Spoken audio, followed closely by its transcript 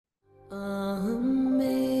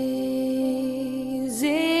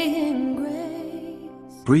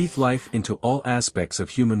breathe life into all aspects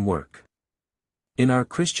of human work. In our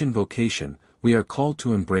Christian vocation, we are called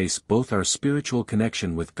to embrace both our spiritual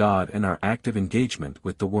connection with God and our active engagement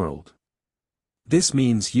with the world. This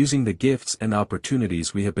means using the gifts and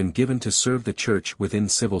opportunities we have been given to serve the Church within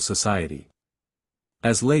civil society.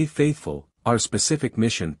 As lay faithful, our specific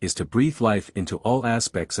mission is to breathe life into all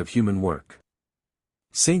aspects of human work.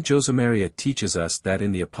 Saint Josemaria teaches us that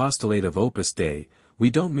in the apostolate of Opus Dei, we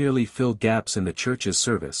don't merely fill gaps in the Church's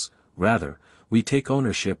service, rather, we take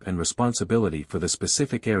ownership and responsibility for the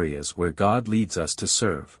specific areas where God leads us to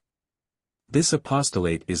serve. This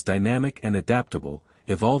apostolate is dynamic and adaptable,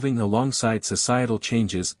 evolving alongside societal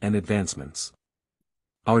changes and advancements.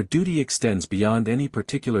 Our duty extends beyond any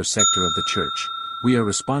particular sector of the Church. We are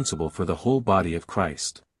responsible for the whole body of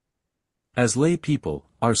Christ. As lay people,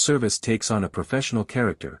 our service takes on a professional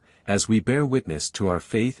character, as we bear witness to our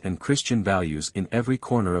faith and Christian values in every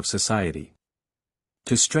corner of society.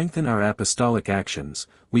 To strengthen our apostolic actions,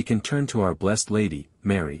 we can turn to our Blessed Lady,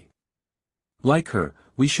 Mary. Like her,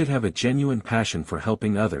 we should have a genuine passion for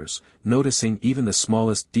helping others, noticing even the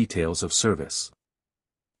smallest details of service.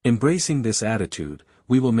 Embracing this attitude,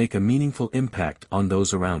 we will make a meaningful impact on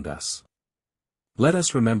those around us. Let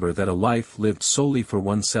us remember that a life lived solely for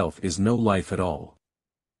oneself is no life at all.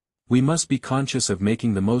 We must be conscious of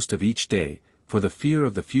making the most of each day, for the fear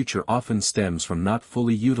of the future often stems from not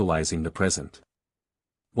fully utilizing the present.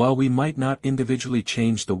 While we might not individually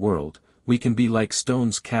change the world, we can be like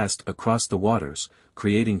stones cast across the waters,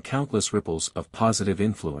 creating countless ripples of positive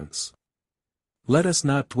influence. Let us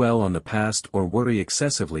not dwell on the past or worry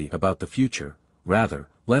excessively about the future, rather,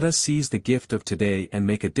 let us seize the gift of today and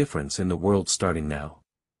make a difference in the world starting now.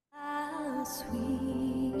 How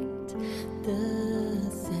sweet the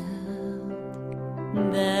sound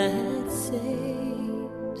that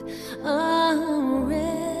saved a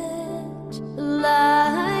wretch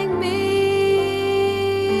like me.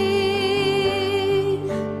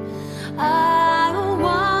 I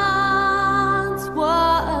once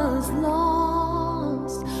was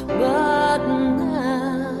lost, but now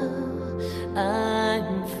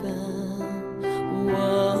I'm found.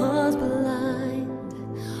 Was blind,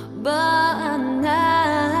 but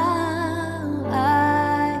now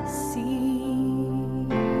I see.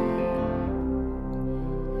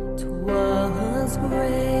 'Twas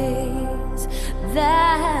grace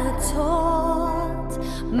that taught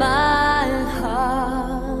my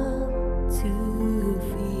heart to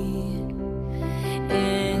fear,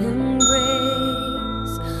 in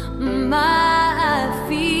grace my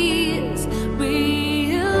fears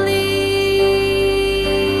relieved.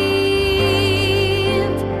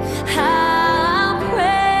 How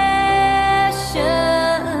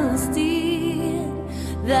precious did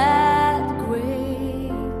that